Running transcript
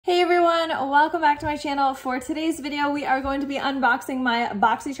welcome back to my channel. For today's video, we are going to be unboxing my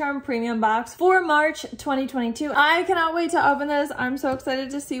BoxyCharm premium box for March 2022. I cannot wait to open this. I'm so excited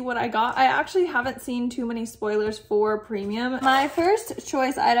to see what I got. I actually haven't seen too many spoilers for premium. My first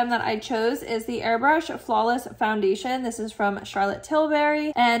choice item that I chose is the Airbrush Flawless Foundation. This is from Charlotte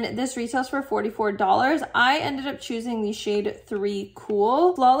Tilbury, and this retails for $44. I ended up choosing the shade 3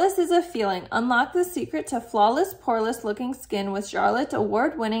 Cool. Flawless is a feeling. Unlock the secret to flawless, poreless looking skin with Charlotte's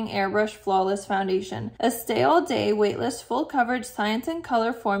award-winning Airbrush Flawless Foundation. A stay all day, weightless, full coverage, science and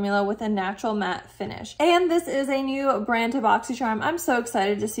color formula with a natural matte finish. And this is a new brand to BoxyCharm. I'm so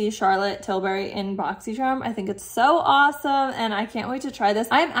excited to see Charlotte Tilbury in BoxyCharm. I think it's so awesome and I can't wait to try this.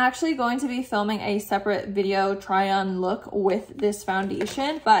 I'm actually going to be filming a separate video try-on look with this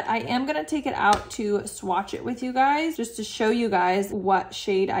foundation, but I am going to take it out to swatch it with you guys just to show you guys what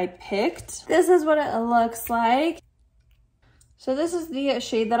shade I picked. This is what it looks like. So this is the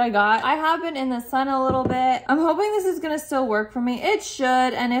shade that I got. I have been in the sun a little bit. I'm hoping this is gonna still work for me. It should,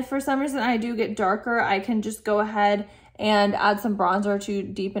 and if for some reason I do get darker, I can just go ahead and add some bronzer to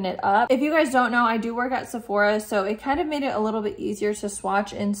deepen it up. If you guys don't know, I do work at Sephora, so it kind of made it a little bit easier to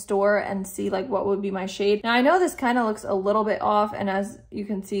swatch in store and see like what would be my shade. Now I know this kind of looks a little bit off, and as you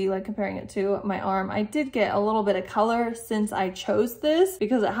can see, like comparing it to my arm, I did get a little bit of color since I chose this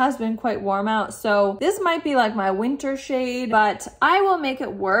because it has been quite warm out. So this might be like my winter shade, but I will make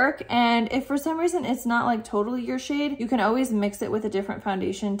it work. And if for some reason it's not like totally your shade, you can always mix it with a different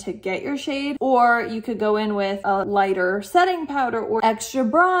foundation to get your shade, or you could go in with a lighter setting powder or extra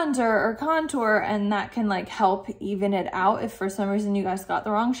bronzer or contour, and that can like help even it out if for some reason you guys got the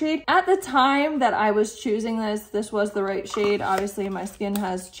wrong shade. At the time that I was choosing this was the right shade. Obviously my skin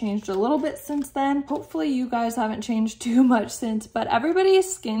has changed a little bit since then. Hopefully you guys haven't changed too much since, but everybody's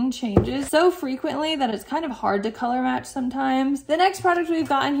skin changes so frequently that it's kind of hard to color match sometimes. The next product we've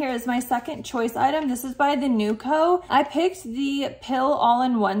gotten here is my second choice item. This is by the NewCo. I picked the Pill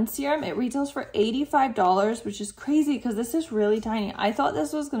All-in-One Serum. It retails for $85, which is crazy because this is really tiny. I thought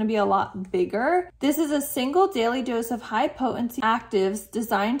this was going to be a lot bigger. This is a single daily dose of high potency actives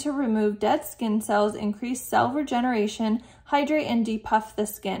designed to remove dead skin cells, increase cell regeneration, hydrate and depuff the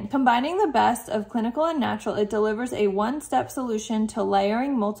skin. Combining the best of clinical and natural, it delivers a one-step solution to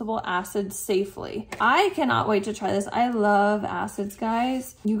layering multiple acids safely. I cannot wait to try this. I love acids,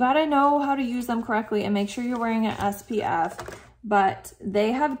 guys. You gotta know how to use them correctly and make sure you're wearing an SPF. But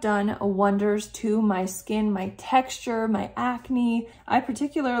they have done wonders to my skin, my texture, my acne. I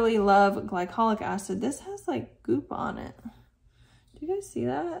particularly love glycolic acid. This has like goop on it. Do you guys see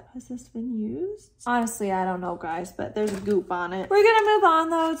that? Has this been used? Honestly, I don't know, guys, but there's goop on it. We're gonna move on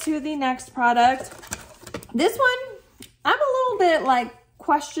though to the next product. This one, I'm a little bit like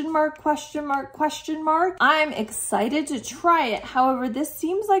question mark, question mark, question mark. I'm excited to try it. However, this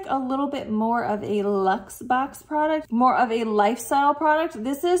seems like a little bit more of a luxe box product, more of a lifestyle product.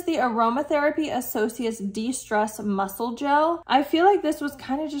 This is the Aromatherapy Associates De-Stress Muscle Gel. I feel like this was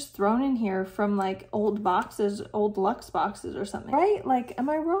kind of just thrown in here from like old boxes, old luxe boxes or something, right? Like, am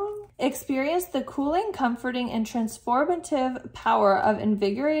I wrong? Experience the cooling, comforting, and transformative power of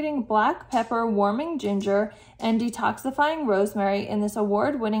invigorating black pepper, warming ginger, and detoxifying rosemary in this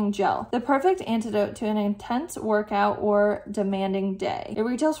award-winning gel. The perfect antidote to an intense workout or demanding day. It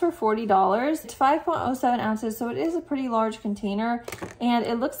retails for $40. It's 5.07 ounces, so it is a pretty large container, and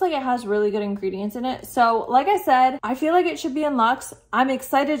it looks like it has really good ingredients in it. So like I said, I feel like it should be in luxe. I'm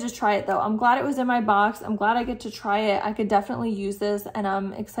excited to try it though. I'm glad it was in my box. I'm glad I get to try it. I could definitely use this, and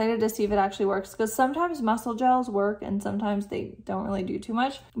I'm excited to see if it actually works, because sometimes muscle gels work and sometimes they don't really do too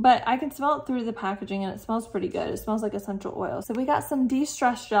much, but I can smell it through the packaging and it smells pretty good. It smells like essential oil. So we got some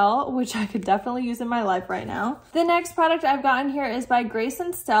de-stress gel, which I could definitely use in my life right now. The next product I've gotten here is by Grace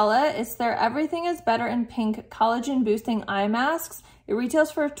and Stella. It's their Everything is Better in Pink collagen boosting eye masks. It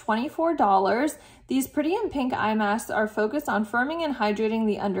retails for $24. These pretty in pink eye masks are focused on firming and hydrating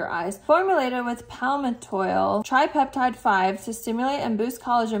the under eyes. Formulated with palmitoyl, tripeptide 5 to stimulate and boost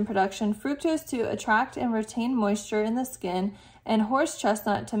collagen production, fructose to attract and retain moisture in the skin, and horse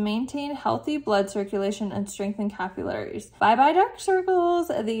chestnut to maintain healthy blood circulation and strengthen capillaries. Bye-bye dark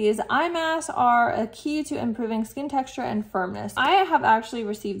circles. These eye masks are a key to improving skin texture and firmness. I have actually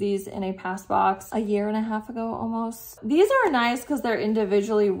received these in a past box a year and a half ago almost. These are nice because they're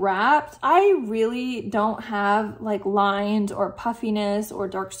individually wrapped. I really don't have like lines or puffiness or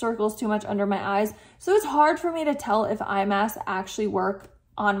dark circles too much under my eyes, so it's hard for me to tell if eye masks actually work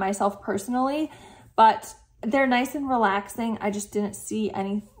on myself personally, but They're nice and relaxing. I just didn't see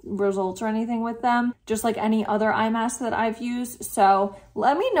any results or anything with them, just like any other eye mask that I've used. So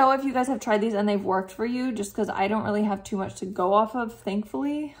let me know if you guys have tried these and they've worked for you, just because I don't really have too much to go off of,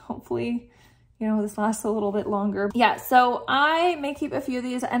 thankfully. Hopefully, you know, this lasts a little bit longer. Yeah, so I may keep a few of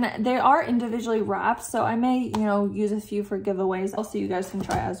these, and they are individually wrapped, so I may, you know, use a few for giveaways also, you guys can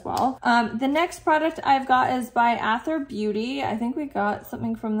try as well. The next product I've got is by Ather Beauty. I think we got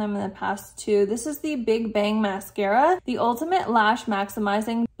something from them in the past too. This is the Big Bang Mascara, the ultimate lash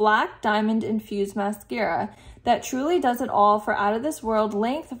maximizing black diamond infused mascara that truly does it all for out of this world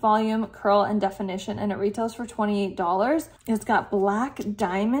length, volume, curl, and definition, and it retails for $28. It's got black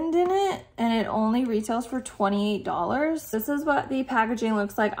diamond in it, and it only retails for $28. This is what the packaging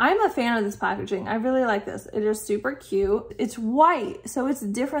looks like. I'm a fan of this packaging. I really like this. It is super cute. It's white, so it's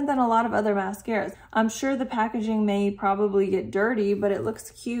different than a lot of other mascaras. I'm sure the packaging may probably get dirty, but it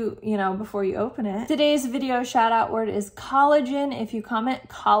looks cute, you know, before you open it. Today's video shout out word is collagen. If you comment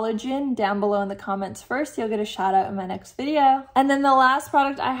collagen down below in the comments first, you'll get a shout out in my next video. And then the last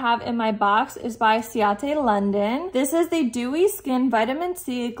product I have in my box is by Ciate London. This is the Dewy Skin Vitamin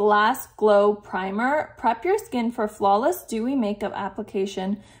C Glass Glow Primer. Prep your skin for flawless dewy makeup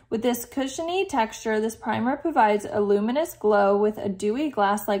application. With this cushiony texture, this primer provides a luminous glow with a dewy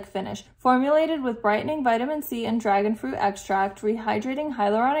glass-like finish. Formulated with brightening vitamin C and dragon fruit extract, rehydrating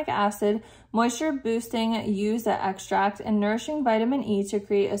hyaluronic acid, moisture-boosting Yuza extract, and nourishing vitamin E to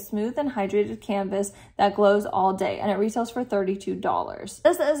create a smooth and hydrated canvas that glows all day, and it retails for $32.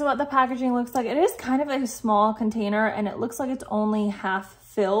 This is what the packaging looks like. It is kind of a small container, and it looks like it's only half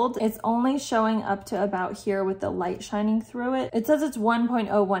filled. It's only showing up to about here with the light shining through it. It says it's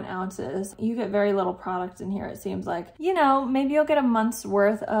 1.01 ounces. You get very little product in here, it seems like. You know, maybe you'll get a month's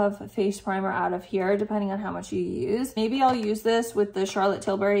worth of face primer out of here, depending on how much you use. Maybe I'll use this with the Charlotte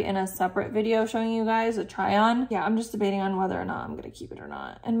Tilbury in a separate video showing you guys a try on. Yeah, I'm just debating on whether or not I'm gonna keep it or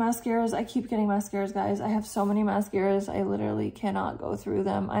not. And mascaras, I keep getting mascaras, guys. I have so many mascaras, I literally cannot go through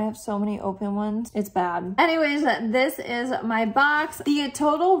them. I have so many open ones. It's bad. Anyways, this is my box. The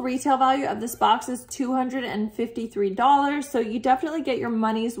total retail value of this box is $253, so you definitely get your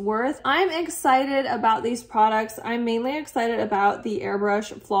money's worth. I'm excited about these products. I'm mainly excited about the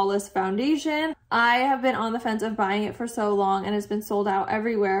Airbrush Flawless Foundation. I have been on the fence of buying it for so long, and it's been sold out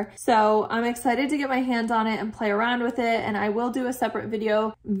everywhere. So I'm excited to get my hands on it and play around with it, and I will do a separate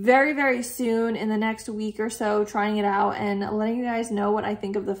video very, very soon in the next week or so, trying it out and letting you guys know what I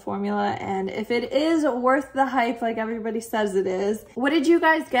think of the formula and if it is worth the hype like everybody says it is. What did you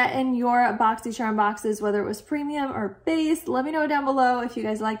guys get in your BoxyCharm boxes, whether it was premium or base? Let me know down below if you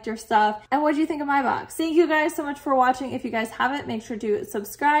guys liked your stuff, and what do you think of my box? Thank you guys so much for watching. If you guys haven't, make sure to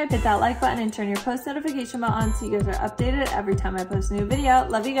subscribe, hit that like button, and turn your post notification bell on so you guys are updated every time I post a new video.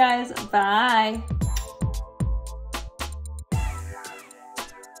 Love you guys. Bye.